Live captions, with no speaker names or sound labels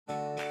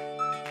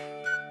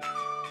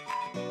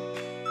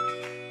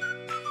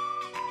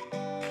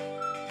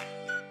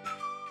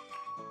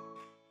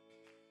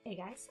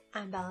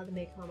I'm Bella, the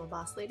Make Mama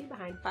Boss Lady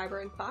behind Fiber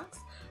and Fox.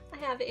 I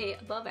have a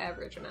above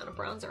average amount of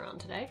bronzer on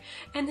today,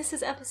 and this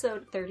is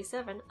episode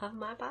 37 of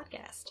my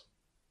podcast.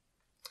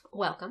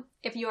 Welcome.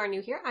 If you are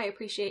new here, I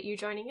appreciate you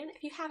joining in.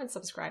 If you haven't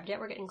subscribed yet,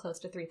 we're getting close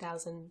to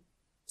 3,000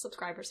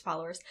 subscribers,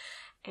 followers,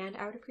 and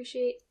I would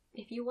appreciate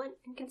if you went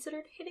and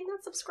considered hitting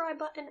that subscribe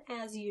button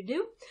as you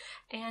do.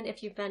 And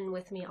if you've been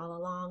with me all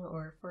along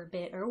or for a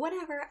bit or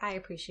whatever, I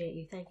appreciate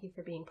you. Thank you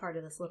for being part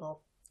of this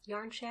little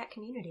yarn chat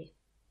community.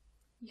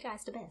 You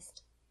guys the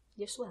best.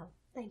 You're swell.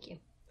 Thank you.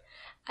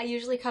 I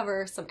usually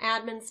cover some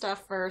admin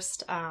stuff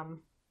first. I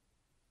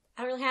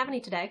don't really have any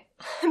today.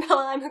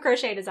 I'm a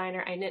crochet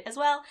designer. I knit as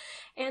well.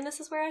 And this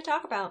is where I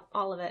talk about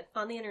all of it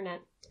on the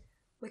internet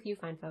with you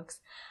fine folks.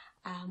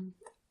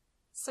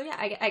 So yeah,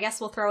 I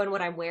guess we'll throw in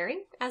what I'm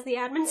wearing as the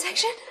admin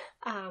section.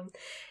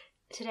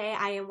 Today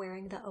I am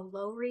wearing the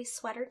Olori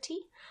Sweater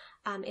Tee.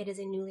 It is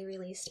a newly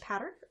released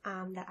pattern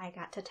that I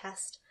got to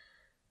test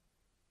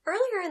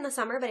earlier in the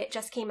summer, but it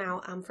just came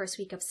out first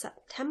week of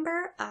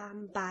September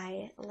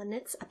by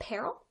Lanit's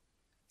Apparel.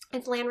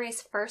 It's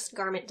Lanray's first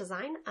garment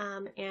design,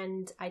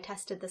 and I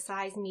tested the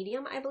size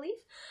medium, I believe.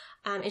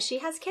 And she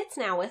has kits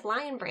now with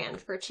Lion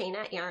Brand for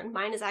chainette yarn.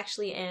 Mine is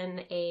actually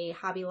in a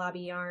Hobby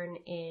Lobby yarn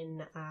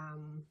in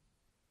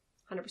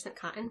 100%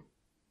 cotton.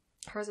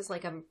 Hers is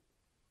like I feel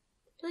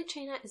like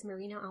chainette is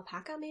merino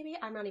alpaca, maybe?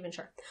 I'm not even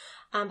sure.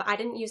 But I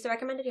didn't use the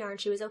recommended yarn.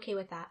 She was okay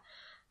with that.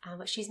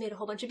 But she's made a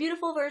whole bunch of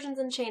beautiful versions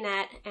in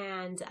chainette,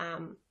 and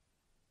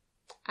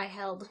I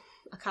held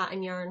a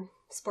cotton yarn,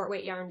 sport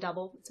weight yarn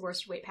double. It's a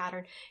worsted weight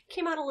pattern.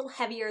 Came out a little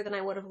heavier than I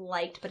would have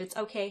liked, but it's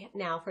okay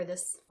now for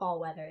this fall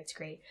weather. It's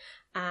great.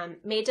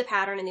 Made to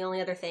pattern, and the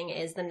only other thing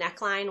is the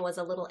neckline was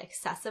a little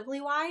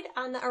excessively wide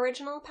on the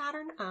original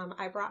pattern.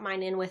 I brought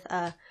mine in with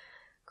a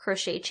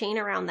crochet chain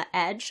around the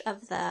edge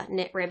of the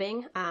knit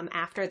ribbing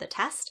after the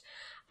test.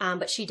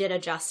 But she did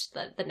adjust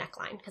the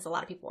neckline because a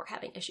lot of people were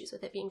having issues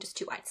with it being just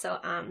too wide. So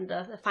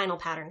the final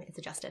pattern is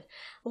adjusted.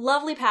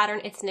 Lovely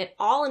pattern. It's knit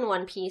all in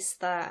one piece.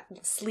 The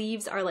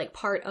sleeves are like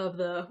part of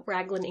the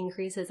raglan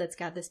increases. It's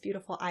got this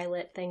beautiful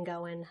eyelet thing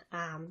going.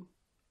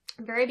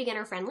 Very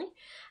beginner friendly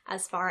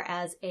as far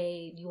as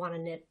you want to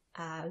knit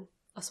a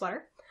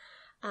sweater.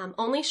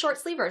 Only short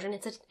sleeve version.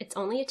 It's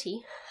only a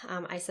tee.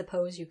 I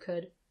suppose you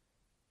could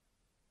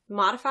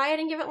modify it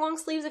and give it long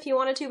sleeves if you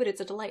wanted to, but it's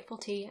a delightful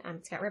tee.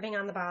 It's got ribbing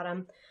on the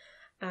bottom,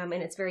 and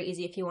it's very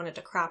easy if you wanted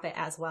to crop it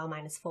as well.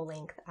 Mine is full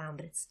length,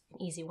 but it's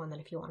an easy one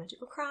that if you want to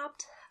do a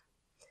cropped,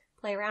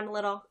 play around a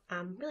little,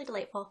 really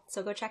delightful.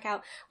 So go check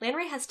out.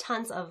 Lanray has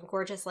tons of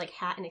gorgeous like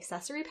hat and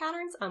accessory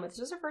patterns. It's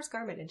just her first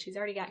garment, and she's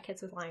already got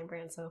kits with Lion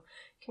Brand, so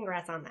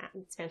congrats on that.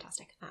 It's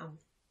fantastic.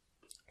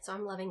 So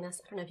I'm loving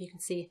this. I don't know if you can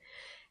see.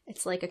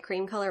 It's like a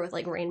cream color with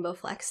like rainbow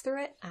flecks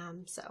through it.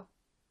 So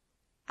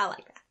I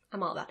like that.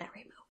 I'm all about that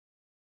rainbow.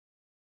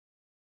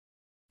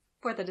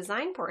 For the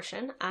design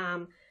portion,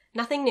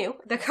 nothing new.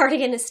 The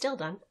cardigan is still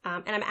done.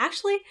 And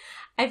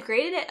I've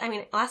graded it. I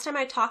mean, last time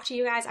I talked to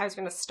you guys, I was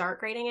going to start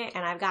grading it,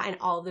 and I've gotten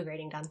all of the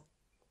grading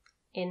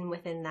done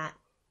within that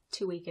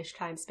 2-week-ish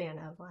time span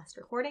of last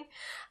recording,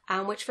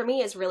 which for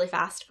me is really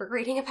fast for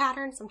grading a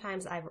pattern.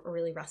 Sometimes I've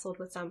really wrestled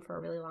with some for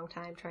a really long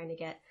time trying to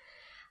get,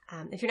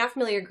 if you're not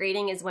familiar,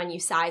 grading is when you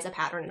size a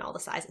pattern in all the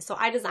sizes. So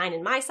I design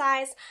in my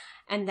size,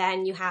 and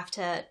then you have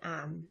to,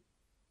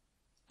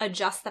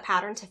 adjust the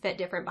pattern to fit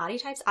different body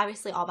types.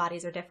 Obviously, all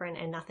bodies are different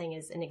and nothing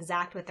is an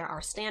exact, but there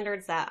are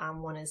standards that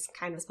one is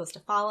kind of supposed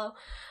to follow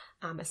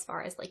as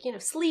far as like,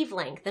 sleeve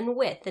length and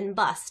width and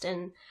bust.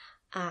 And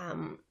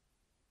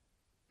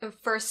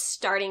first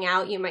starting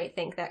out, you might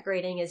think that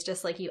grading is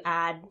just like you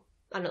add,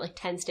 I don't know, like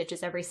 10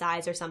 stitches every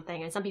size or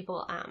something. And some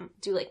people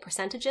do like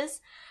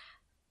percentages,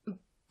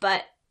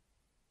 but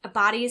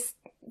bodies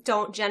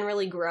don't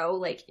generally grow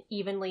like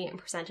evenly in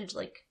percentage.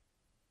 Like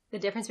the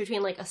difference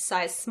between like a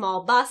size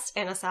small bust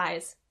and a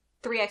size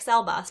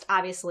 3XL bust,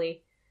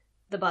 obviously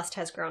the bust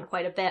has grown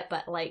quite a bit,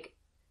 but like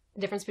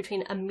the difference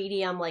between a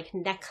medium like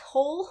head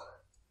hole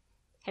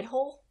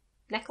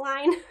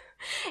neckline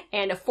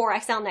and a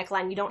 4XL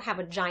neckline, you don't have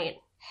a giant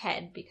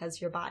head because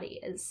your body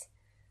is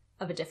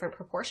of a different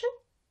proportion,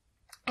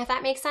 if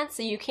that makes sense.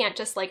 So you can't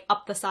just like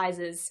up the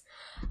sizes.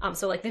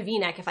 So like the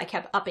V-neck, if I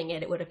kept upping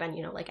it, it would have been,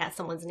 like at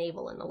someone's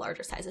navel in the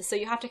larger sizes. So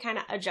you have to kind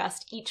of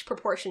adjust each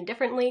proportion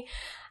differently.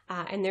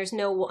 And there's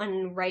no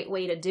one right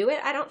way to do it,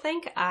 I don't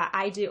think.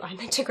 I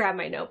meant to grab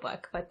my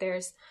notebook, but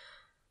there's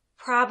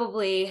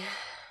probably,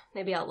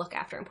 maybe I'll look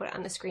after and put it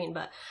on the screen,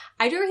 but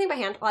I do everything by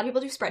hand. A lot of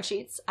people do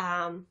spreadsheets,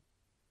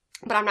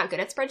 but I'm not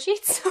good at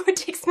spreadsheets, so it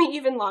takes me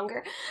even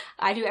longer.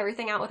 I do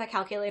everything out with a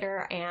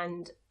calculator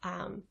and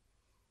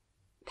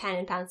pen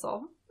and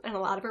pencil, and a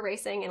lot of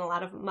erasing and a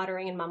lot of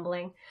muttering and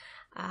mumbling,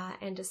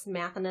 and just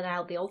mathing it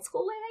out the old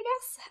school way, I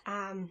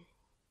guess.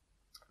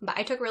 But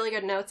I took really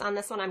good notes on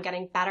this one. I'm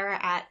getting better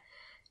at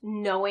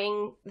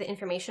knowing the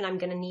information I'm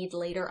going to need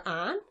later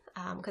on.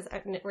 Because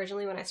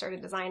originally when I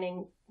started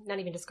designing, not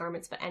even just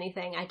garments, but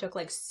anything, I took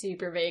like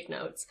super vague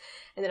notes.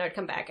 And then I'd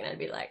come back and I'd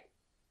be like,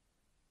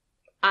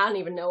 I don't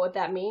even know what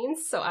that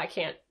means, so I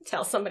can't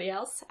tell somebody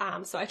else.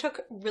 So I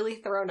took really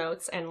thorough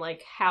notes and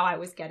like how I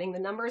was getting the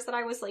numbers that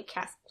I was like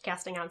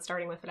casting on,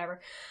 starting with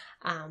whatever.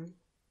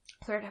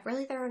 So I have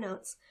really thorough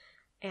notes.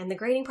 And the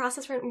grading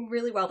process went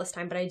really well this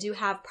time, but I do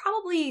have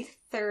probably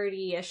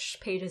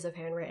 30-ish pages of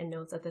handwritten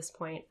notes at this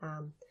point.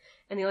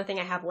 And the only thing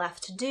I have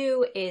left to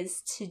do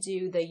is to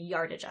do the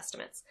yardage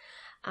estimates,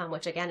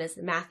 which again is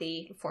the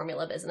mathy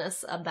formula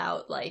business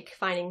about like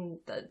finding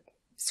the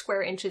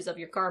square inches of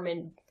your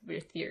garment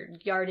with your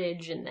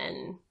yardage and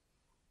then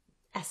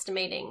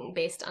estimating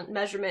based on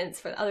measurements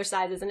for the other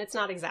sizes. And it's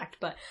not exact,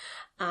 but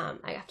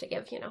I have to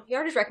give,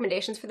 yardage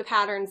recommendations for the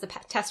patterns. The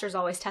testers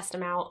always test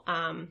them out.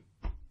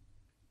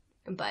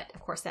 But of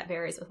course that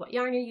varies with what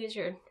yarn you use,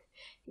 your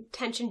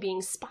tension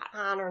being spot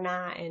on or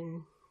not,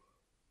 and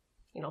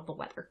the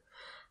weather.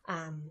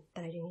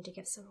 But I do need to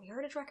give some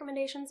yardage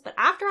recommendations. But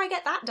after I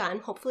get that done,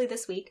 hopefully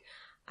this week,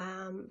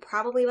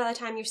 probably by the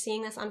time you're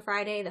seeing this on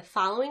Friday, the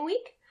following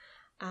week.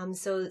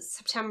 So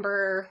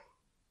September,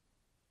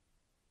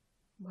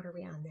 what are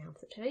we on now?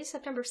 Today's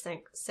September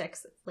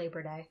 6th,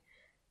 Labor Day.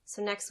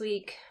 So next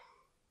week,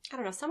 I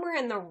don't know, somewhere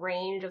in the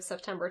range of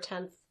September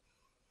 10th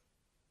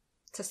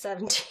to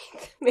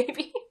 17th,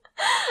 maybe,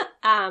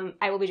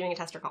 I will be doing a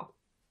tester call.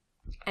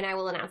 And I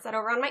will announce that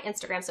over on my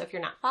Instagram. So if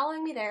you're not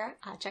following me there,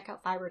 check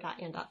out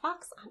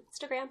fiber.and.fox on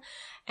Instagram.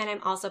 And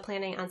I'm also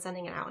planning on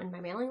sending it out in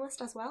my mailing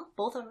list as well.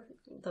 Both of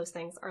those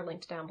things are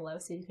linked down below,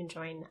 so you can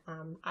join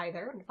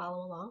either and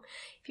follow along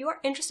if you are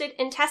interested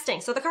in testing.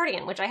 So the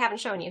cardigan, which I haven't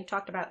shown you,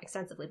 talked about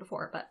extensively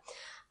before, but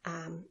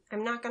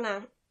I'm not going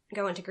to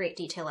go into great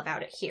detail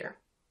about it here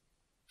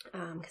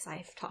because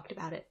I've talked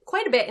about it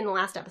quite a bit in the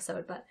last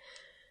episode, but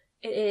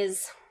it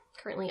is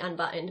currently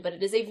unbuttoned, but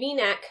it is a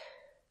V-neck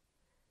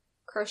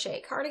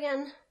crochet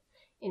cardigan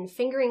in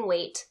fingering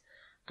weight,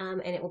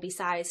 and it will be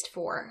sized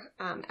for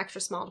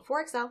extra small to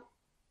 4XL.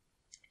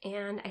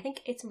 And I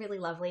think it's really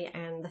lovely,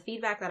 and the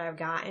feedback that I've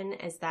gotten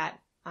is that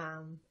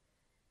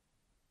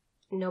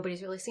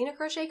nobody's really seen a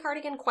crochet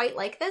cardigan quite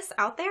like this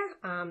out there.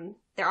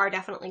 There are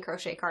definitely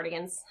crochet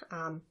cardigans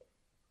on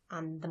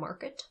the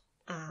market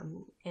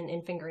and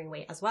in fingering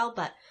weight as well,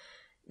 but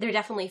they're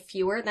definitely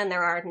fewer than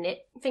there are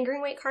knit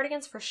fingering weight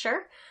cardigans for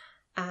sure.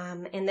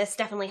 And this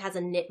definitely has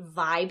a knit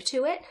vibe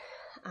to it.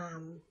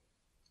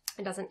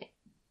 It doesn't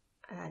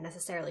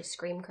necessarily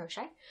scream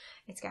crochet.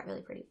 It's got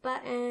really pretty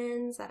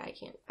buttons that I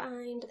can't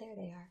find. There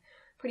they are.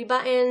 Pretty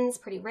buttons,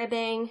 pretty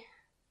ribbing.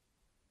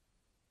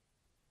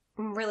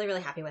 I'm really,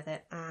 really happy with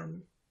it.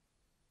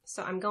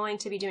 So I'm going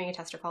to be doing a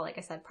tester call, like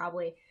I said,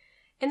 probably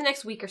in the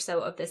next week or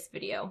so of this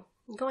video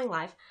going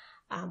live,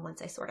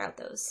 once I sort out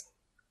those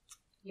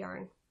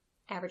yarn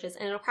averages.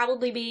 And it'll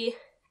probably be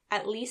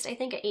at least, I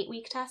think, an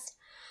 8-week test.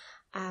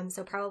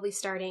 So probably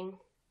starting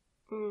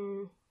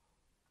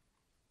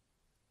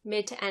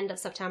mid to end of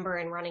September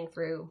and running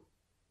through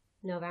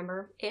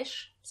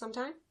November-ish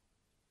sometime.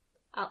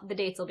 The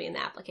dates will be in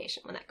the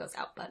application when that goes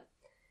out, but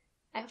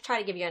I'll try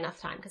to give you enough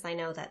time because I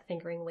know that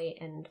fingering weight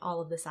and all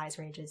of the size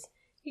ranges,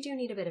 you do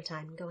need a bit of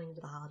time going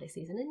into the holiday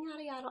season and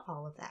yada yada,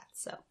 all of that.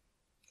 So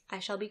I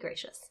shall be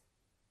gracious.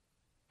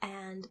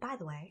 And by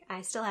the way,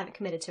 I still haven't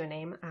committed to a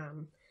name.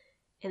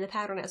 In the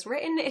pattern as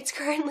written, it's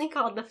currently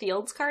called the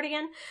Fields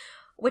Cardigan,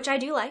 which I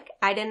do like.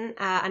 I didn't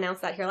announce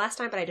that here last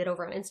time, but I did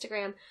over on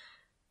Instagram.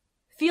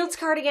 Fields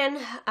Cardigan,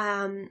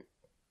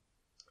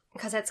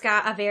 because it's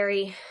got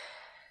the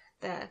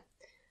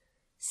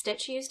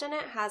stitch used in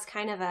it has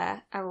kind of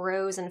a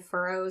rows and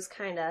furrows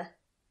kind of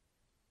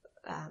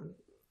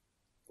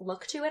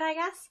look to it, I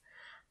guess.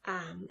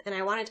 And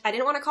I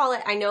didn't want to call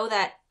it, I know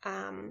that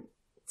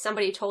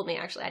somebody told me,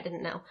 actually, I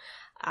didn't know,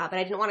 but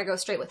I didn't want to go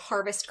straight with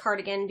Harvest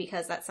Cardigan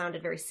because that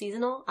sounded very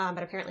seasonal,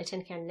 but apparently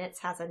Tin Can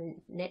Knits has a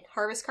knit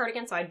Harvest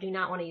Cardigan, so I do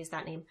not want to use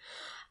that name.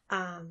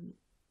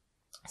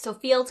 So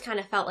Fields kind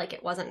of felt like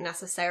it wasn't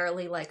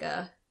necessarily like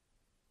a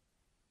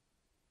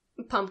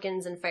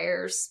pumpkins and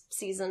fairs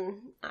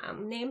season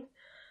name.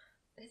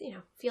 You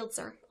know, fields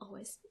are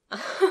always.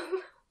 And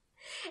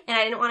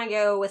I didn't want to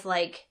go with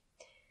like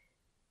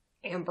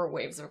Amber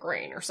Waves of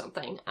Grain or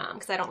something,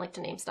 because I don't like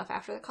to name stuff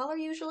after the color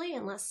usually,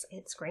 unless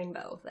it's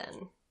Grainbow,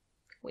 then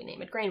we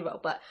name it Grainbow.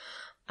 But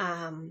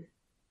yeah,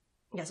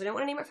 so I don't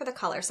want to name it for the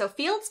color. So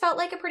Fields felt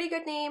like a pretty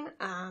good name,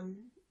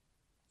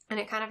 and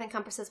it kind of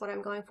encompasses what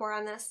I'm going for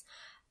on this.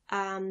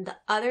 The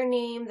other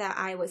name that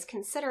I was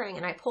considering,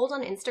 and I pulled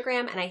on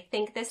Instagram, and I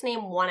think this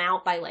name won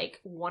out by like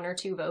 1 or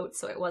 2 votes,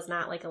 so it was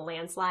not like a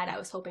landslide. I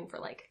was hoping for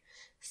like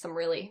some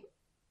really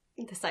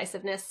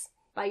decisiveness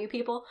by you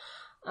people.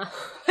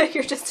 If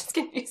you're just as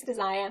confused as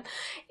I am,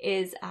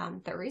 is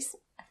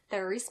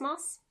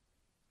Therismos.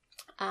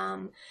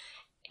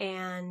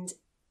 And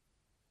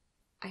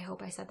I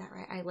hope I said that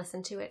right. I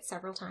listened to it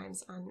several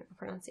times on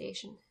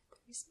pronunciation.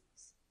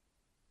 Therismos.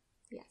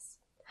 Yes.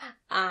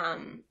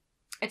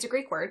 It's a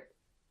Greek word,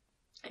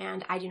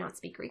 and I do not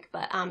speak Greek,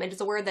 but it is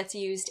a word that's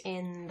used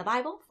in the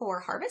Bible for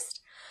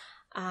harvest,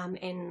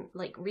 and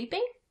like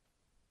reaping.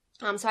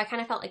 So I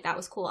kind of felt like that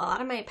was cool. A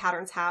lot of my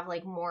patterns have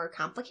like more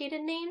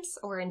complicated names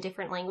or in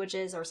different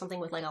languages or something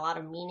with like a lot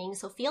of meaning.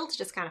 So fields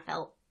just kind of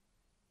felt,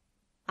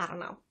 I don't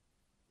know,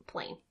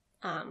 plain.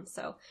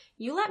 So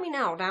you let me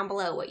know down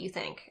below what you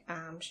think.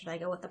 Should I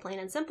go with the plain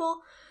and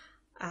simple?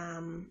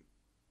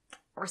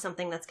 Or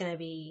something that's going to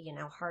be, you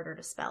know, harder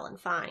to spell and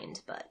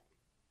find, but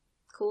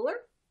cooler?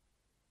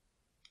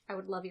 I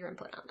would love your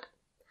input on that.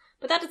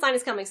 But that design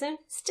is coming soon.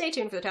 Stay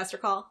tuned for the tester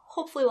call.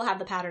 Hopefully we'll have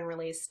the pattern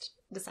released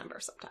December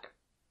sometime.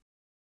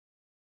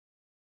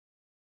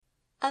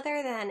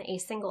 Other than a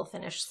single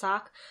finished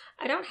sock,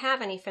 I don't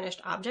have any finished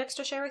objects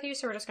to share with you,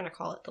 so we're just going to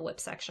call it the WIP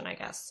section, I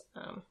guess.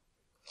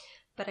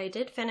 But I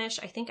did finish,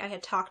 I think I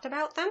had talked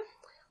about them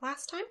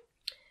last time.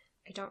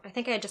 I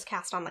think I had just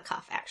cast on the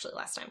cuff, actually,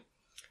 last time.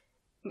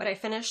 But I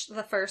finished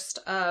the first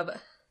of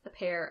the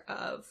pair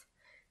of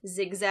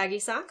Zig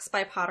Zaggy socks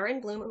by Potter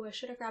and Bloom. Ooh, I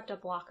should have grabbed a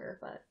blocker,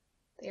 but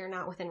they are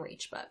not within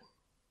reach, but...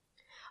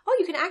 Oh,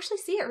 you can actually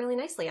see it really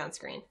nicely on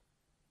screen.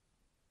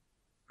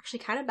 Actually,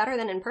 kind of better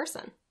than in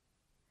person.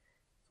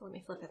 Let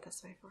me flip it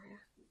this way for you.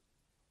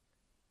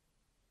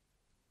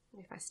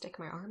 Maybe if I stick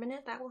my arm in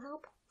it, that will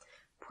help.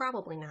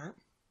 Probably not.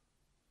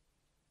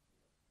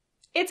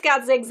 It's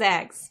got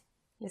zigzags.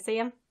 You see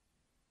them?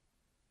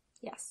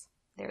 Yes,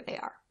 there they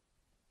are.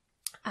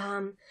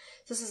 So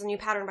this is a new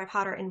pattern by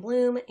Potter and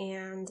Bloom,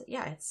 and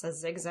yeah, it's a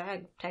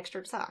zigzag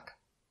textured sock.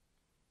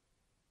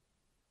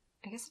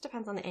 I guess it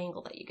depends on the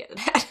angle that you get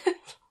it at.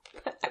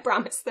 But I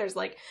promise there's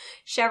like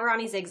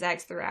chevron-y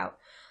zigzags throughout.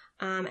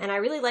 And I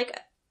really like...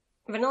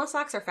 Vanilla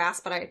socks are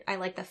fast, but I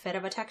like the fit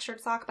of a textured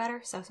sock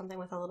better. So something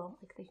with a little,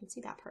 like you can see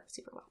that part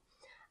super well.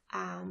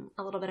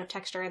 A little bit of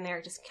texture in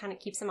there just kind of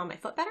keeps them on my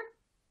foot better.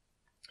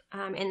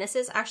 And this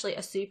is actually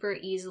a super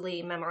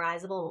easily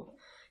memorizable,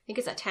 I think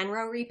it's a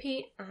 10-row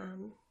repeat.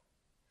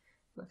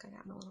 Look, I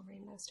got my little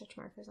rainbow stitch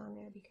markers on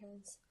there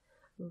because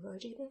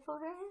Virginia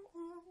forever.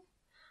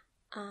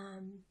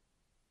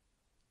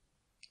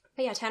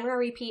 But yeah, 10-row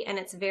repeat, and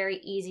it's very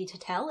easy to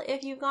tell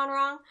if you've gone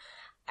wrong.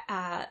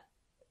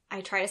 I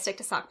try to stick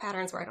to sock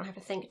patterns where I don't have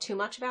to think too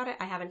much about it.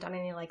 I haven't done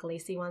any like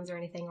lacy ones or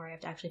anything where I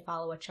have to actually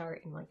follow a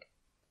chart and like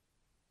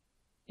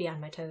be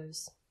on my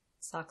toes.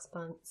 Sock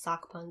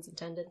puns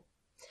intended.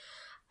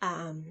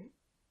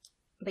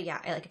 But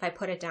yeah, if I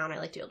put it down, I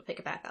like to be able to pick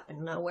it back up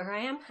and know where I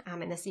am.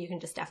 And this you can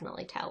just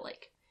definitely tell,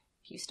 like,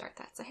 if you start,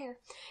 that's a hair.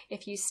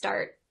 If you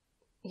start,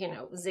 you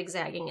know,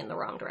 zigzagging in the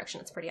wrong direction,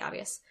 it's pretty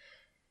obvious.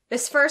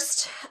 This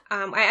first,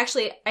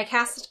 I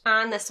cast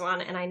on this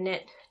one and I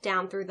knit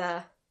down through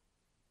the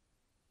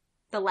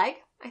leg,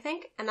 I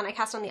think. And then I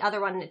cast on the other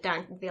one, knit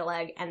down the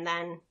leg, and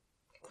then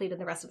completed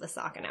the rest of the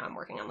sock. And now I'm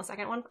working on the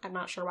second one. I'm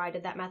not sure why I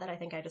did that method. I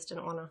think I just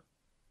didn't want to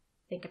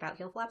think about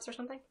heel flaps or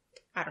something.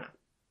 I don't know.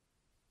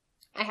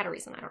 I had a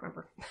reason. I don't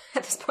remember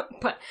at this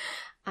point. But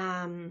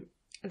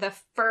the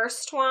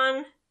first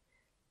one,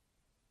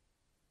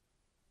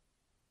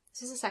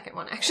 this is the second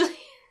one, actually.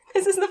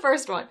 This is the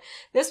first one.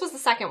 This was the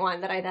second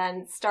one that I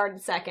then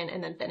started second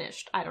and then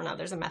finished. I don't know.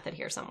 There's a method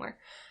here somewhere.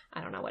 I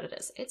don't know what it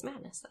is. It's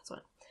madness. That's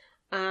what.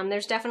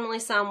 There's definitely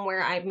some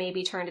where I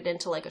maybe turned it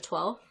into like a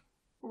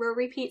 12-row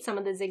repeat. Some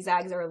of the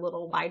zigzags are a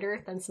little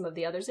wider than some of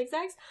the other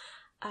zigzags.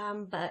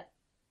 But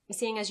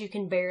seeing as you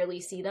can barely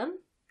see them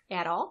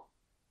at all,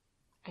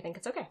 I think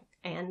it's okay.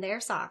 And they're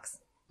socks.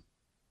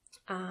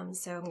 So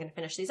I'm going to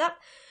finish these up.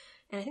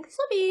 And I think this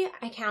will be,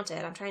 I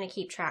counted. I'm trying to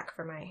keep track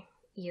for my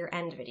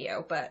year-end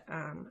video. But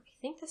I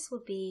think this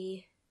will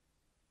be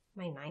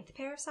my 9th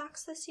pair of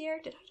socks this year.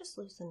 Did I just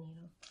lose the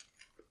needle?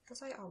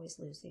 Because I always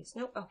lose these.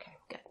 Nope. Okay,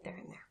 good. They're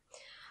in there.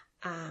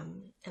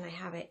 And I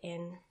have it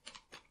in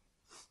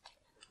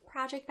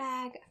project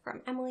bag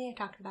from Emily. I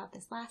talked about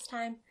this last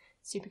time.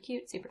 Super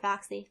cute, super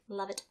foxy.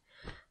 Love it.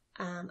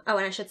 Oh,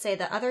 and I should say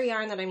the other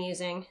yarn that I'm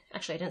using,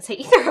 actually I didn't say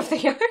either of the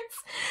yarns.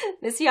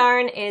 This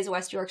yarn is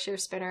West Yorkshire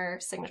Spinner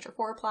Signature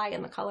 4-ply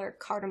in the color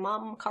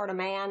Cardamom,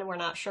 Cardaman. We're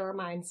not sure.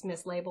 Mine's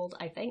mislabeled,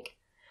 I think.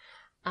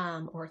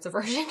 Or it's a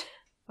version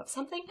of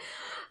something.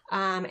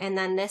 And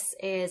then this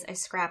is a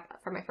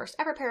scrap from my first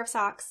ever pair of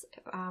socks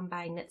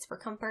by Knits for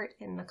Comfort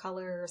in the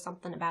color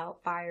something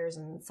about fires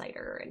and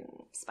cider and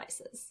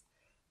spices.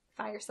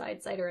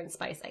 Fireside, cider, and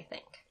spice, I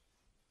think.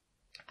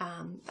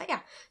 But yeah,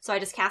 so I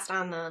just cast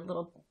on the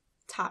little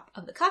top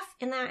of the cuff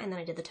in that, and then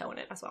I did the toe in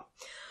it as well.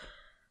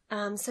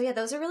 So yeah,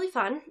 those are really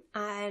fun,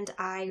 and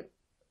I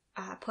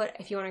put,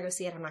 if you want to go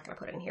see it, I'm not going to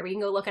put it in here, but you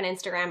can go look on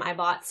Instagram. I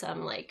bought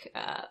some like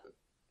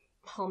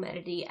home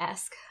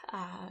edit-esque,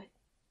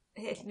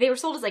 they were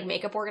sold as like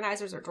makeup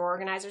organizers or drawer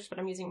organizers, but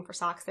I'm using them for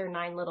socks. They're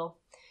 9 little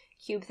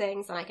cube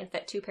things, and I can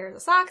fit 2 pairs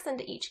of socks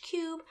into each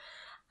cube,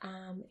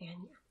 and yeah.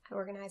 I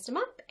organized them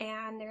up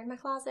and they're in my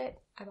closet.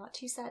 I bought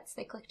 2 sets.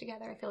 They click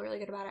together. I feel really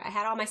good about it. I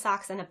had all my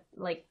socks in a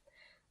like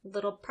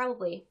little,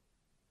 probably,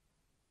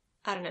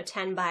 I don't know,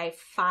 10 by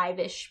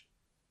 5-ish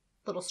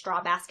little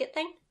straw basket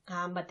thing.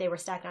 But they were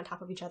stacked on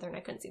top of each other and I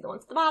couldn't see the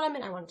ones at the bottom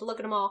and I wanted to look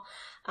at them all.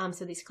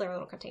 So these clear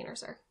little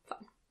containers are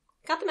fun.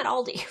 Got them at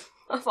Aldi,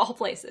 of all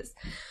places.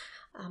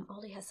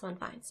 Aldi has fun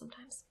finds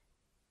sometimes.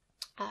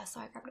 So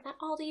I grabbed them at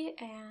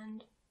Aldi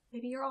and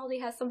Maybe your Aldi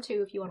has some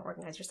too if you want to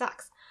organize your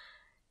socks.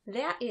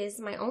 That is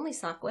my only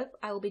sock whip.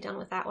 I will be done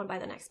with that one by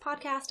the next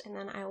podcast, and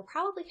then I will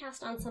probably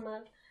cast on some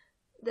of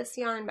this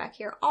yarn back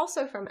here,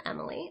 also from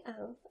Emily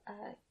of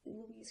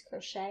Louise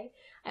Crochet.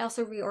 I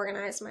also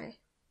reorganized my...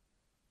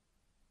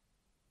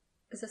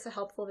 Is this a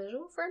helpful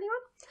visual for anyone?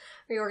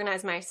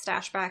 Reorganized my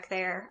stash back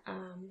there.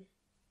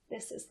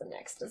 This is the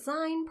next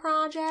design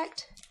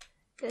project.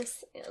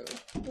 This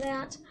and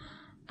that.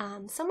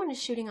 Someone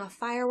is shooting off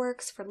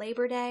fireworks for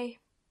Labor Day.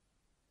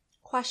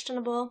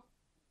 Questionable.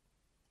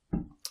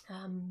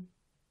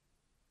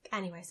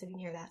 Anyway, so you can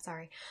hear that,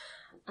 sorry.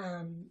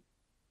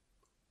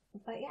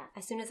 But yeah,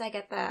 as soon as I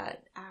get the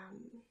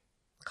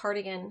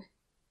cardigan,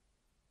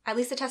 at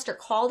least the tester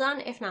call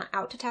done, if not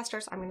out to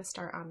testers, I'm going to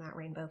start on that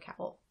rainbow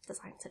cowl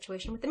design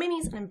situation with the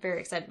minis, and I'm very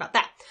excited about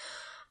that.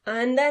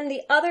 And then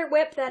the other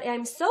whip that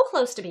I'm so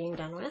close to being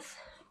done with,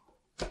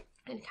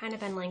 and kind of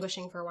been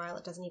languishing for a while,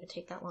 it doesn't even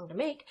take that long to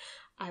make.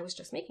 I was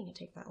just making it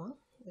take that long.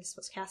 This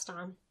was cast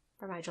on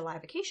for my July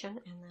vacation,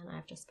 and then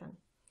I've just been,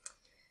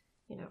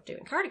 you know,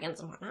 doing cardigans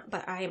and whatnot.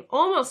 But I am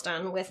almost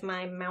done with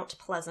my Mount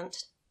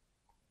Pleasant.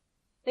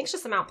 I think it's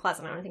just the Mount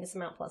Pleasant. I don't think it's the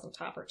Mount Pleasant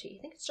topper tee.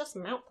 I think it's just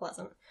Mount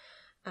Pleasant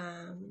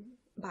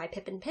by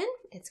Pip and Pin.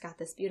 It's got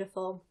this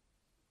beautiful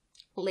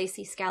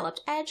lacy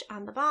scalloped edge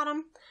on the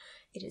bottom.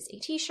 It is a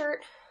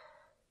t-shirt.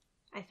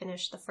 I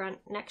finished the front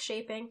neck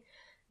shaping,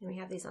 and we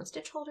have these on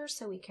stitch holders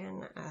so we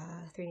can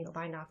 3-needle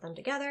bind off them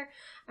together.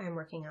 I'm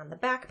working on the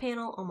back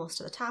panel almost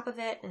to the top of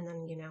it, and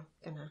then, you know,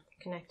 gonna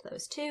connect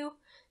those two.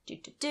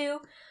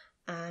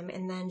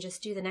 And then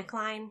just do the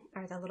neckline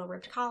or the little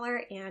ribbed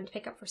collar and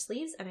pick up for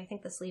sleeves. And I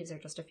think the sleeves are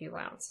just a few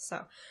rounds.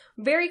 So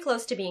very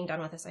close to being done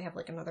with this. I have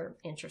like another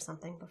inch or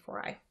something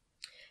before I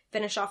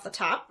finish off the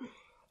top.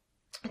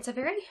 It's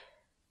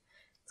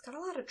got a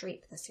lot of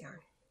drape, this yarn.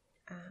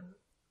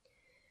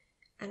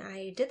 And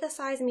I did the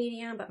size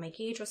medium, but my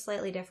gauge was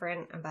slightly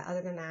different. But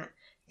other than that,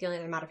 the only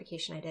other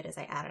modification I did is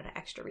I added an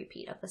extra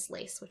repeat of this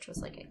lace, which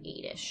was like an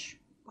 8-ish.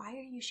 Why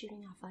are you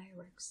shooting off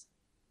fireworks?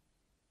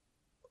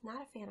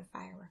 Not a fan of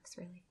fireworks,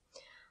 really.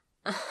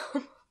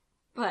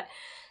 But,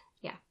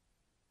 yeah.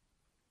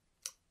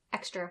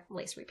 Extra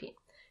lace repeat.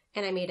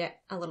 And I made it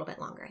a little bit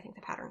longer. I think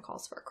the pattern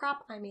calls for a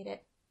crop. I made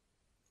it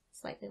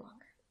slightly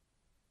longer.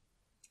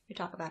 We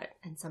talk about it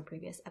in some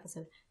previous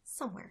episode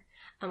somewhere.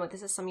 But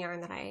this is some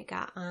yarn that I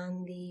got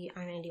on the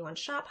I-91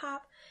 shop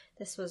hop.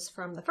 This was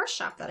from the first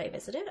shop that I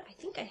visited. I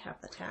think I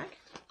have the tag.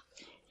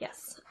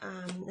 Yes.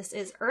 This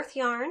is Earth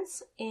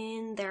Yarns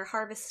in their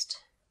Harvest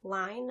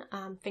line,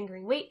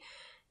 fingering weight.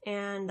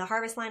 And the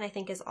Harvest line, I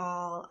think, is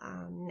all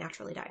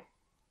naturally dyed.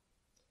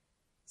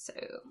 So,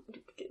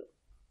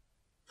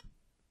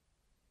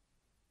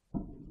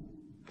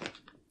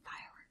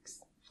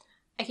 fireworks.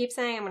 I keep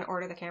saying I'm going to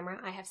order the camera.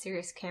 I have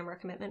serious camera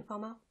commitment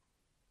FOMO.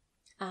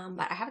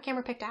 But I have a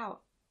camera picked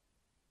out.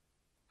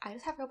 I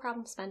just have no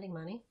problem spending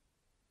money.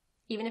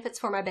 Even if it's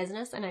for my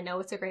business and I know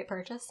it's a great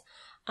purchase.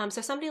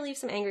 So somebody leave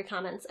some angry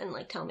comments and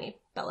like tell me,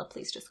 Bella,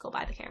 please just go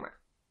buy the camera.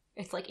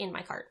 It's like in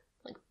my cart.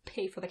 Like,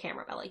 pay for the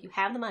camera, Bella. You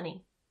have the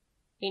money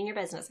in your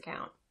business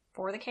account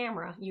for the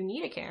camera. You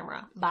need a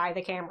camera. Buy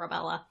the camera,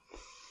 Bella.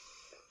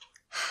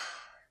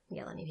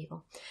 Yell at me,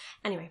 people.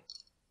 Anyway,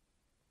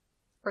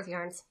 Earth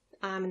Yarns.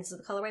 And this is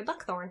the colorway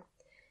Buckthorn.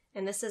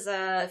 And this is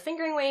a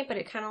fingering weight, but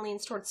it kind of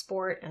leans towards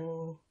sport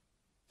and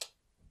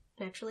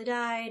naturally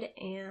dyed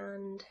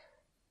and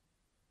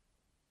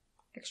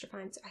extra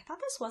fine. I thought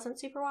this wasn't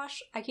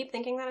superwash. I keep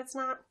thinking that it's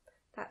not.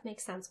 That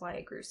makes sense why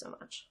it grew so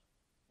much.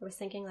 I was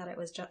thinking that it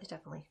was just, it's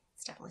definitely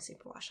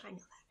superwash. I know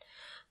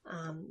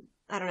that.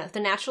 I don't know. The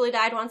naturally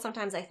dyed ones,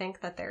 sometimes I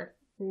think that they're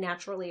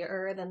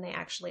naturally-er than they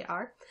actually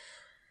are.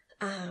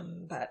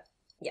 But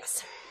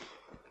yes.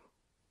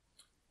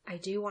 I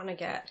do want to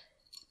get,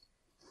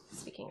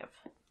 speaking of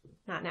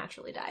not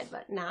naturally dyed,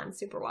 but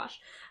non-superwash,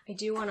 I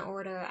do want to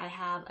order, I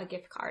have a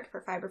gift card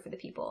for Fiber for the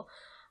People.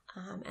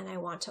 And I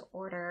want to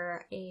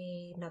order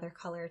another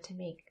color to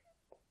make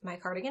my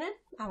cardigan in.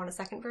 I want a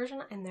second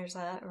version, and there's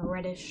a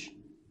reddish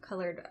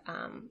colored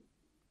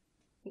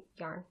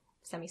yarn,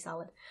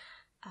 semi-solid,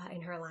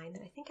 in her line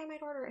that I think I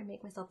might order and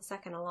make myself a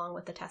second along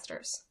with the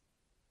testers.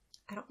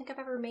 I don't think I've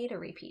ever made a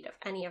repeat of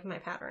any of my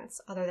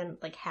patterns other than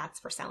like hats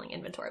for selling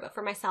inventory, but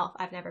for myself,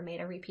 I've never made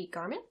a repeat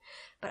garment,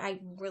 but I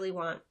really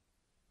want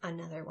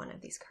another one of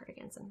these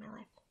cardigans in my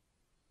life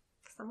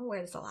because I'm gonna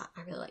wear this a lot.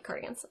 I really like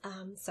cardigans.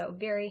 So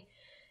very,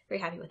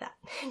 very happy with that,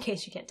 in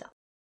case you can't tell.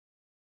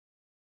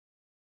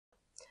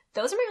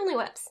 Those are my only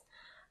whips.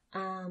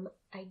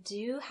 I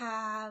do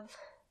have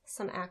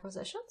some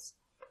acquisitions.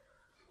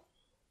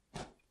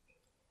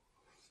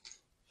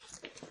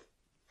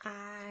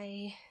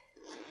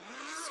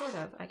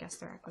 I guess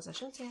they're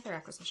acquisitions. Yeah, they're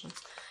acquisitions.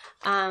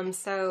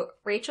 So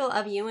Rachel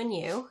of You and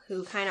You,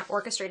 who kind of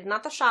orchestrated,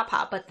 not the shop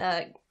hop, but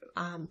the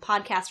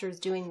podcasters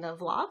doing the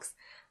vlogs,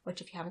 which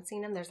if you haven't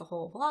seen them, there's a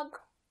whole vlog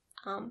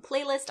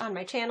playlist on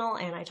my channel,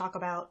 and I talk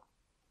about,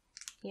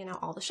 you know,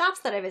 all the shops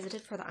that I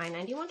visited for the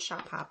I-91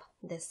 shop hop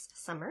this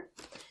summer.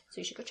 So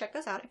you should go check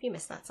those out if you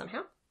missed that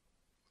somehow.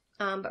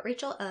 But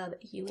Rachel of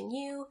You and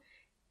You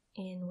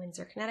in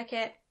Windsor,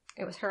 Connecticut.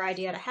 It was her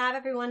idea to have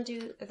everyone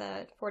do,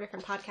 the 4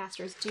 different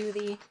podcasters do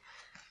the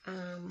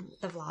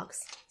vlogs.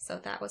 So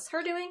that was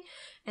her doing.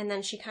 And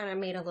then she kind of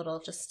made a little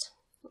just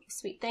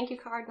sweet thank you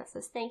card that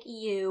says thank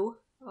you.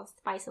 A little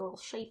spicy little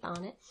shape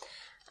on it.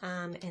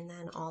 And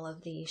then all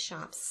of the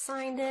shops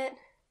signed it.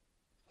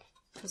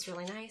 It was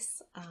really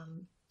nice.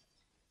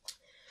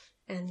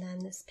 And then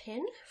this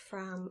pin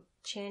from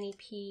Channy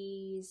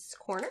P's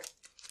Corner.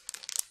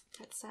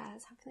 It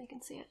says, hopefully you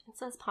can see it. It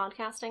says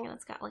podcasting, and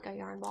it's got like a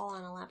yarn ball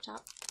on a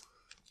laptop.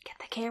 Get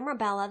the camera,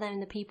 Bella, then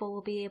the people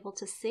will be able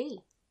to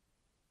see.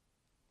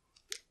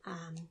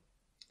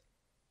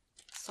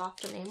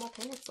 Soft enamel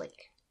pin. It's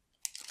like,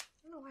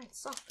 I don't know why it's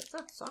soft. It's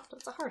not soft.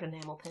 It's a hard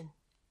enamel pin.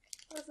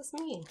 What does this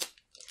mean?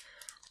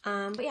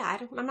 But yeah,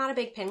 I'm not a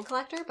big pin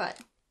collector, but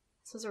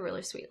this was a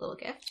really sweet little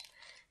gift.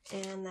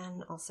 And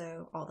then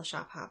also all the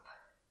Shop Hop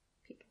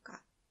people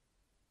got,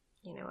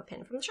 you know, a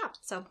pin from the shop.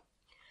 So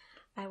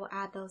I will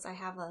add those. I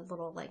have a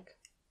little like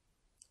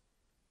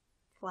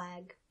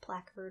flag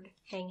placard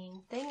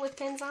hanging thing with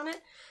pins on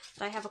it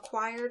that I have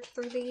acquired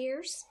through the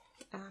years.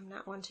 I'm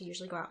not one to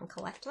usually go out and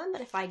collect them,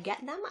 but if I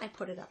get them, I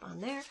put it up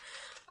on there.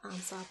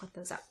 So I'll put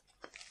those up.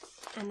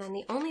 And then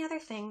the only other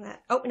thing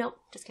that, oh no,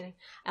 just kidding.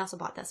 I also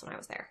bought this when I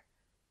was there.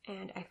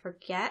 And I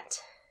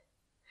forget,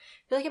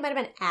 I feel like it might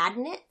have been Ad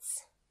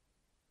Knits.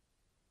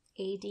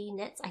 AD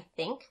Knits, I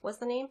think, was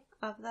the name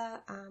of the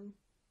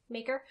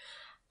maker.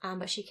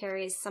 But she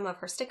carries some of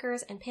her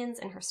stickers and pins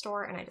in her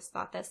store, and I just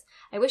thought this.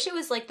 I wish it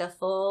was like the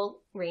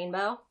full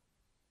rainbow,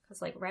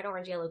 because like red,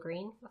 orange, yellow,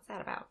 green. What's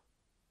that about?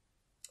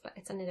 But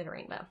it's a knitted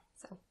rainbow,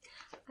 so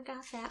I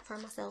got that for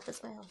myself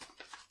as well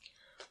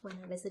when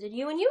I visited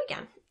you and you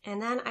again.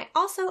 And then I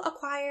also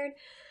acquired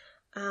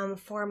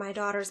for my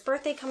daughter's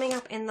birthday coming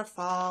up in the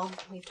fall.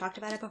 We've talked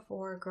about it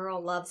before.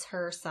 Girl loves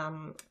her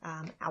some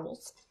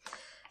owls.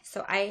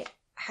 So I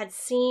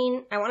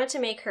wanted to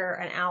make her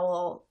an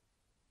owl.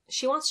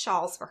 She wants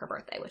shawls for her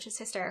birthday, which is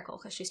hysterical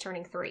because she's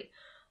turning 3.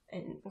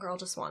 And girl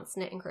just wants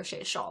knit and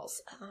crochet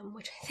shawls,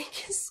 which I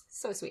think is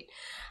so sweet.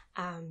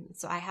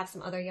 So I have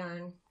some other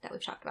yarn that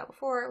we've talked about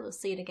before. We'll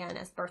see it again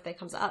as birthday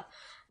comes up.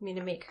 I'm going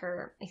to make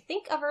her, I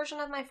think, a version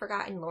of my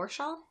Forgotten Lore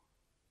shawl.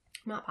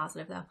 I'm not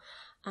positive though.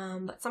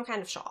 But some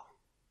kind of shawl.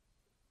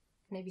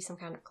 Maybe some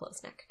kind of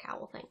closed neck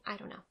cowl thing. I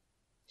don't know.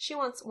 She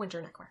wants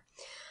winter neckwear.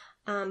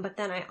 But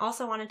then I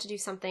also wanted to do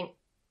something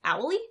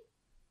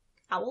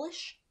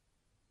owlish.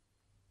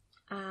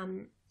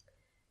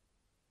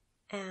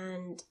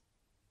 And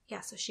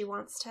yeah, so she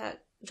wants to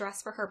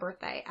dress for her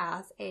birthday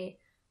as a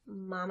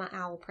Mama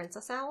Owl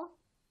Princess Owl.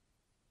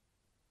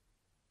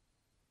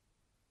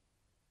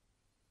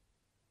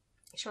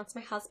 She wants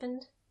my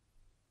husband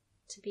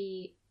to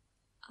be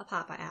a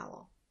Papa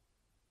Owl.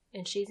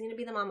 And she's going to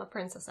be the Mama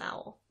Princess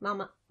Owl.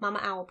 Mama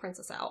Owl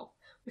Princess Owl.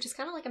 Which is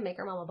kind of like a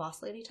Maker Mama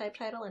Boss Lady type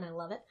title, and I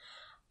love it.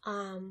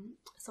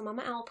 So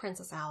Mama Owl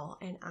Princess Owl,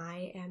 and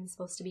I am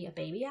supposed to be a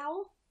baby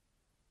owl.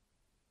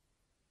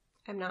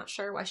 I'm not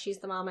sure why she's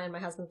the mama and my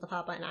husband's the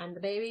papa and I'm the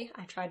baby.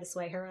 I tried to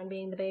sway her on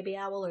being the baby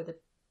owl or the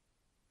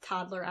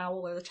toddler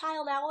owl or the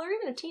child owl or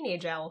even a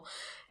teenage owl.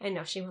 And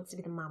no, she wants to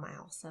be the mama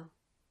owl, so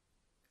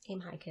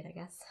aim high, kid, I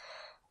guess.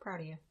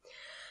 Proud of you.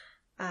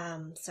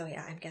 So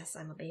yeah, I guess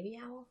I'm a baby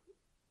owl.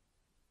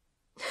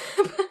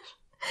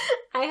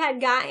 I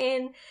had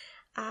gotten,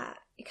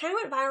 it kind of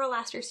went viral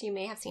last year, so you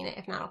may have seen it.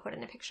 If not, I'll put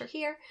in a picture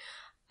here.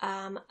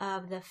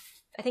 Of the,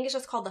 I think it's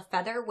just called the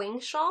Feather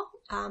Wing Shawl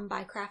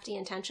by Crafty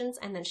Intentions,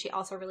 and then she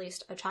also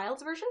released a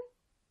child's version.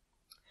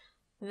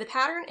 The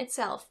pattern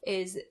itself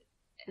is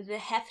the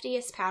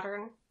heftiest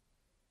pattern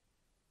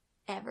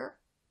ever.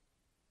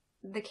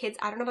 The kids,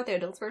 I don't know about the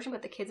adults version,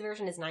 but the kids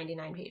version is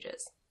 99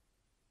 pages.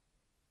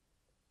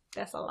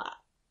 That's a lot.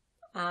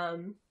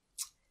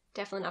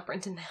 Definitely not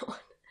printing that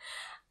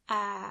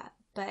one.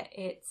 But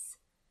it's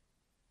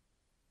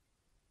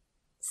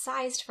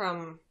sized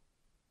from,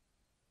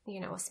 you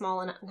know, a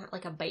small, not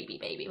like a baby,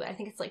 but I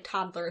think it's like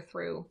toddler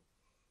through,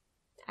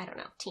 I don't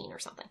know, teen or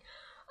something.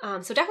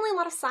 So definitely a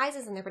lot of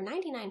sizes in there, but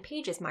 99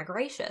 pages, my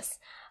gracious.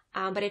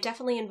 But it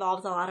definitely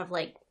involves a lot of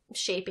like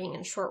shaping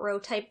and short row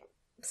type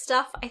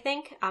stuff, I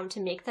think, to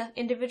make the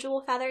individual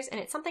feathers. And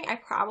it's something I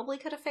probably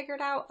could have figured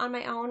out on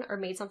my own or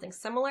made something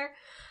similar,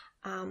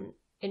 and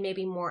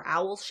maybe more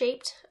owl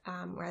shaped,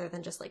 rather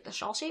than just like the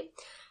shawl shape.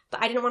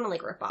 But I didn't want to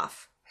like rip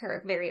off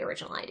her very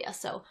original idea.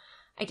 So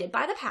I did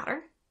buy the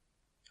pattern.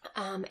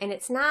 And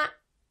it's not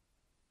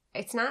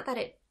that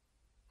it,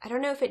 I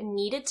don't know if it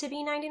needed to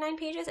be 99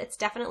 pages. It's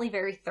definitely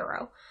very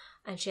thorough.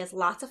 And she has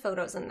lots of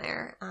photos in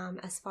there,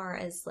 as far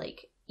as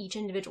like each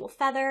individual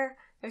feather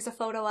there's a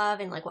photo of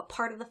and like what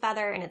part of the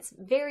feather. And it's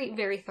very,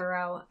 very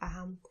thorough.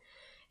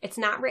 It's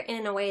not written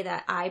in a way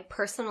that I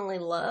personally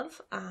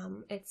love.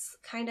 It's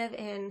kind of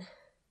in,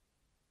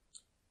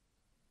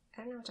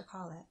 I don't know what to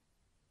call it.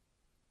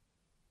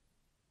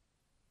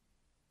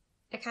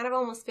 It kind of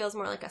almost feels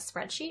more like a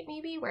spreadsheet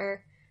maybe,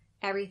 where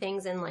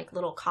everything's in like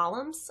little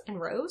columns and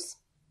rows.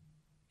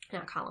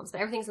 Not columns, but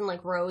everything's in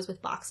like rows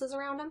with boxes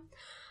around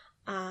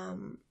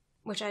them.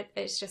 Which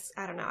it's just,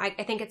 I don't know. I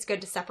think it's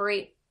good to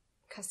separate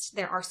because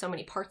there are so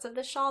many parts of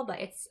this shawl,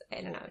 but it's,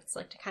 I don't know, it's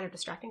like kind of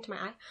distracting to my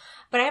eye.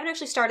 But I haven't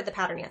actually started the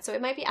pattern yet, so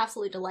it might be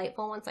absolutely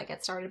delightful once I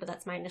get started, but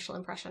that's my initial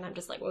impression. I'm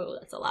just like, whoa,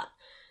 that's a lot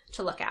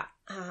to look at.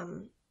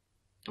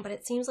 But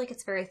it seems like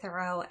it's very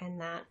thorough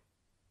and that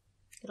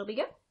it'll be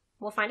good.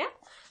 We'll find out.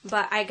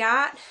 But I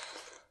got,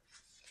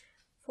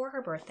 for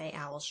her birthday,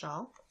 owl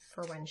shawl,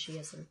 for when she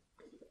is a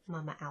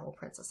mama owl,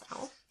 princess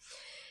owl,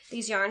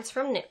 these yarns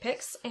from Knit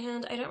Picks,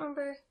 and I don't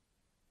remember,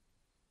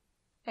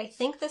 I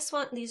think this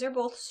one, these are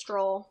both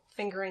Stroll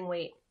fingering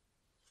weight.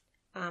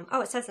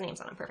 Oh, it says the names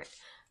on them, perfect.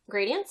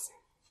 Gradients.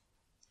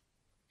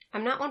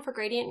 I'm not one for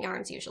gradient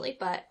yarns usually,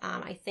 but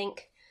I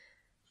think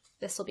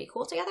this will be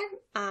cool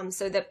together.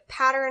 So the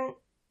pattern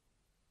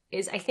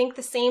is, I think,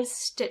 the same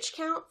stitch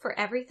count for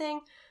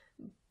everything,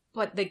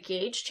 but the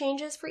gauge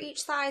changes for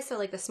each size. So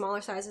like the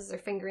smaller sizes are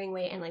fingering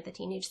weight and like the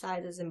teenage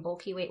sizes and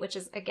bulky weight, which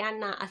is again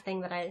not a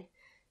thing that I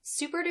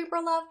super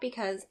duper love,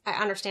 because I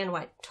understand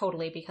why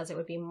totally, because it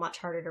would be much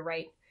harder to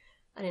write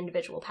an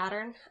individual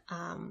pattern.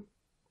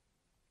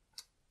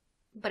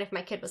 But if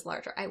my kid was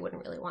larger, I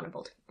wouldn't really want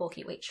a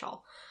bulky weight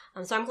shawl.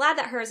 So I'm glad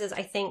that hers is,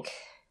 I think,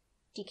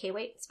 DK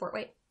weight, sport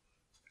weight.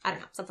 I don't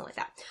know, something like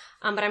that.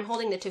 But I'm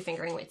holding the 2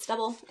 fingering weights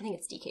double. I think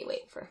it's DK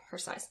weight for her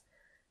size.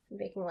 I'm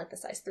making like the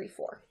size 3-4.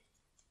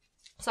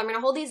 So I'm going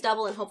to hold these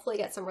double and hopefully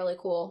get some really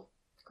cool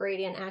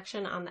gradient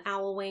action on the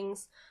owl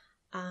wings.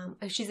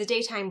 She's a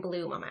daytime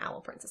blue mama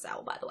owl, princess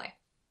owl, by the way.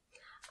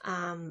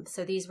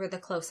 So these were the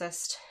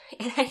closest.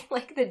 And I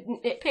like the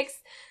Knit Picks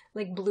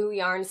like blue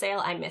yarn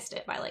sale. I missed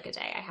it by like a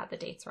day. I had the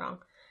dates wrong.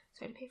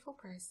 So I had to pay full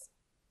price.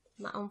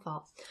 My own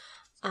fault.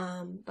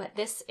 But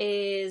this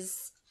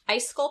is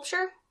Ice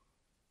Sculpture.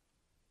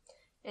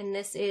 And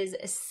this is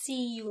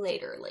See You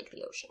Later, like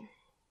the ocean.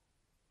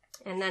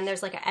 And then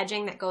there's like an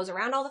edging that goes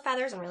around all the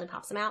feathers and really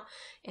pops them out.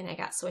 And I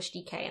got Swish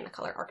DK in the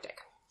color Arctic.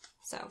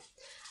 So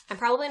I'm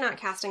probably not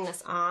casting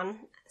this on.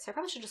 So I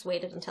probably should just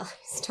waited until I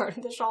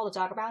started the shawl to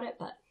talk about it,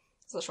 but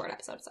it's a short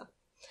episode, so.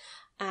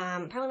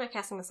 Probably not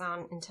casting this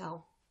on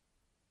until,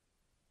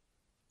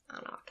 I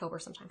don't know, October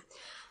sometime.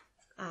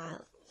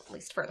 At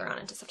least further on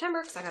into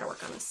September, because I gotta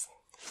work on this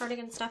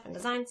cardigan stuff and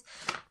designs.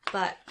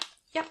 But,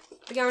 yep,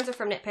 the yarns are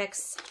from Knit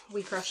Picks,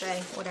 We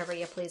Crochet, whatever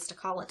you please to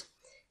call it.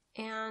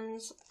 And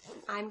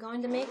I'm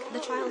going to make the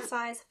child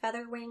size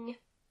feather wing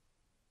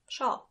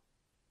shawl.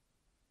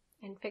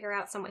 And figure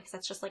out some way, because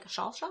that's just like a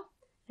shawl.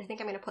 I think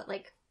I'm going to put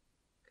like,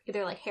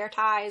 either like hair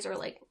ties or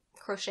like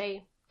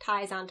crochet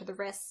ties onto the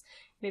wrists.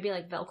 Maybe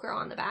like Velcro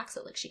on the back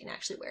so like she can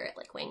actually wear it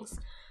like wings.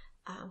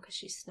 Because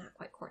she's not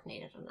quite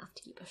coordinated enough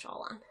to keep a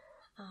shawl on.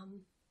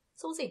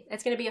 So we'll see.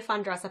 It's going to be a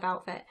fun dress up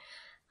outfit.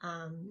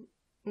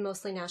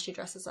 Mostly now she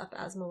dresses up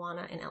as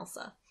Moana and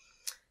Elsa.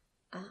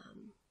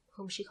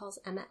 Whom she calls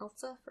Emma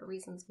Elsa for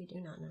reasons we do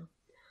not know.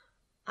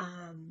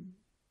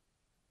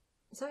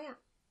 So yeah.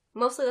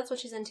 Mostly that's what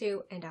she's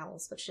into, and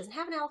owls. But she doesn't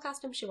have an owl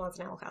costume, she wants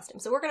an owl costume.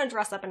 So we're going to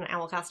dress up in an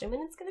owl costume,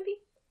 and it's going to be,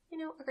 you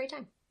know, a great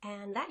time.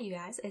 And that, you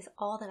guys, is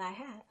all that I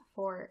have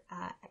for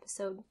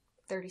episode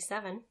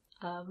 37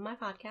 of my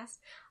podcast.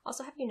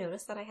 Also, have you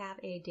noticed that I have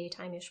a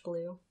daytime-ish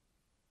blue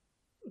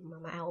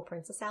Mama Owl,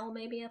 Princess Owl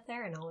maybe up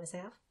there, and always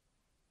have?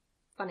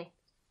 Funny.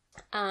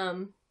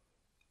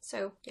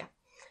 So, yeah.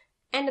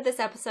 End of this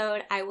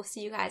episode. I will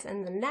see you guys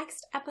in the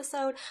next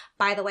episode.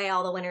 By the way,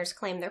 all the winners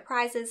claimed their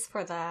prizes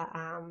for the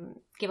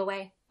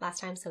giveaway last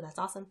time, so that's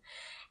awesome.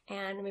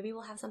 And maybe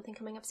we'll have something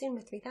coming up soon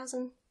with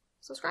 3,000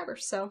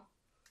 subscribers. So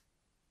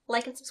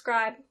like and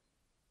subscribe,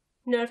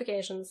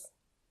 notifications,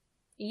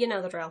 you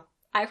know the drill.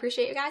 I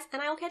appreciate you guys,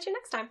 and I will catch you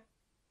next time.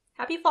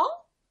 Happy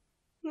fall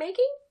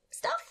making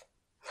stuff.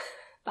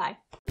 Bye.